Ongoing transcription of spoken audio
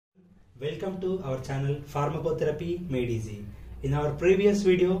Welcome to our channel Pharmacotherapy Made Easy. In our previous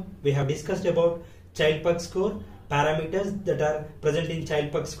video, we have discussed about child pug score, parameters that are present in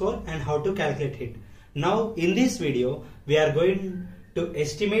child pug score and how to calculate it. Now in this video, we are going to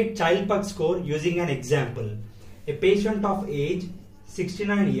estimate child pug score using an example. A patient of age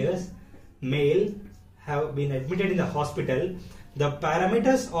 69 years, male, have been admitted in the hospital. The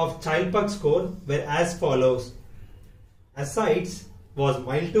parameters of child pug score were as follows. Ascites was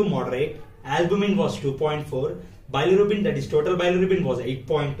mild to moderate, albumin was 2.4, bilirubin, that is total bilirubin, was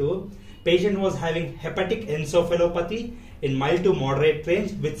 8.2. Patient was having hepatic encephalopathy in mild to moderate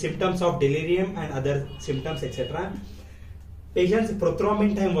range with symptoms of delirium and other symptoms, etc. Patient's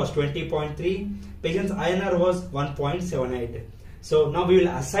prothrombin time was 20.3. Patient's INR was 1.78. So now we will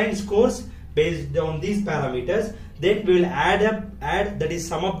assign scores based on these parameters. Then we will add that is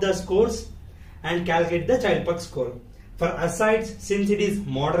sum of the scores and calculate the child pug score. For ascites, since it is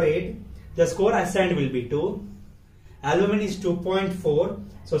moderate, the score assigned will be 2. Albumin is 2.4,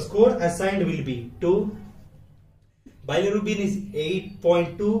 so score assigned will be 2. Bilirubin is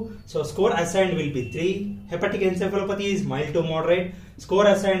 8.2, so score assigned will be 3. Hepatic encephalopathy is mild to moderate, score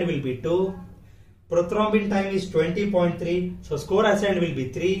assigned will be 2. Prothrombin time is 20.3, so score assigned will be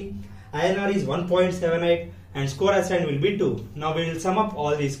 3. INR is 1.78 and score assigned will be 2. Now we will sum up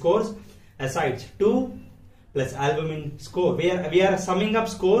all these scores. Ascites 2 plus albumin score. We are summing up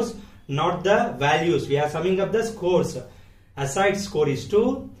scores, not the values. We are summing up the scores. Ascites score is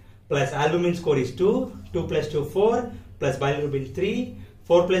 2 plus albumin score is 2. 2 plus 2 4 plus bilirubin 3.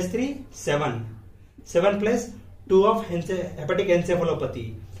 4 plus 3 7. 7 plus 2 of hepatic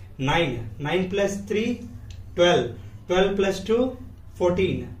encephalopathy. 9. 9 plus 3 12. 12 plus 2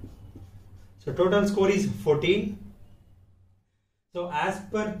 14. So total score is 14. So as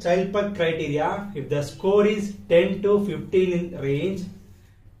per child pug criteria, if the score is 10 to 15 in range,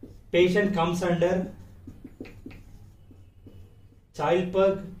 patient comes under child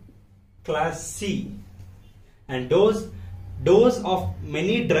pug class C, and dose of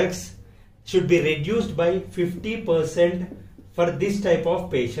many drugs should be reduced by 50% for this type of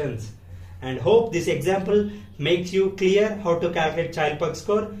patients. And hope this example makes you clear how to calculate child pug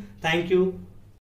score. Thank you.